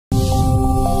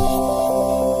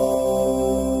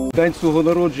День свого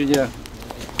народження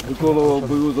виконував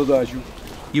бойову задачу.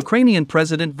 Ukrainian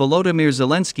President Volodymyr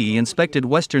Zelenskiy inspected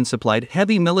Western-supplied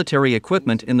heavy military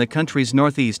equipment in the country's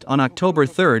northeast on October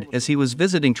 3 as he was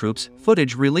visiting troops.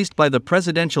 Footage released by the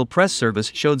presidential press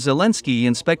service showed Zelenskiy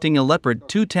inspecting a Leopard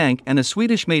 2 tank and a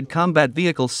Swedish-made combat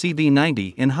vehicle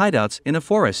CV-90 in hideouts in a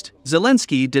forest.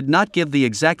 Zelenskiy did not give the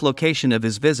exact location of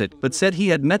his visit but said he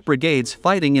had met brigades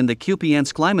fighting in the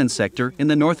Kupiansk-Lyman sector in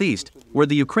the northeast, where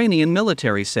the Ukrainian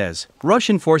military says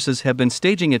Russian forces have been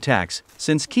staging attacks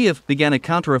since Kiev began a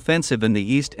counter-offensive in the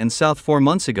east and south 4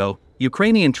 months ago.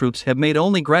 Ukrainian troops have made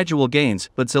only gradual gains,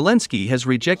 but Zelensky has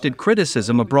rejected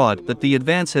criticism abroad that the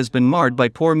advance has been marred by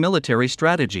poor military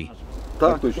strategy.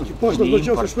 Так, точно.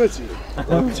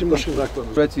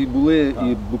 В Швеції були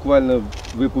і буквально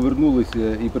ви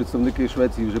повернулися, і представники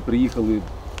Швеції вже приїхали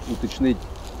уточнити.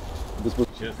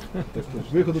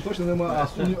 Виходу точно немає,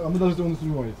 а ми навіть цього не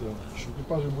сумніваємося.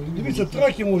 Дивіться,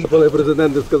 траки може. Пане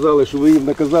президенте сказали, що ви їм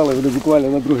наказали, вони буквально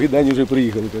на другий день вже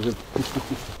приїхали. Каже.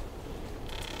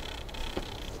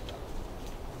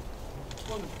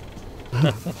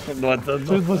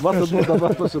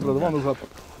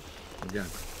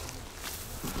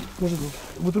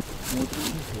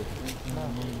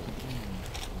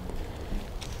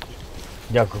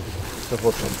 Дякую.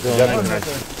 Дякую.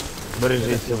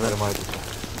 Бережіть себе, тримайтеся.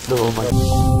 До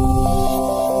побачення.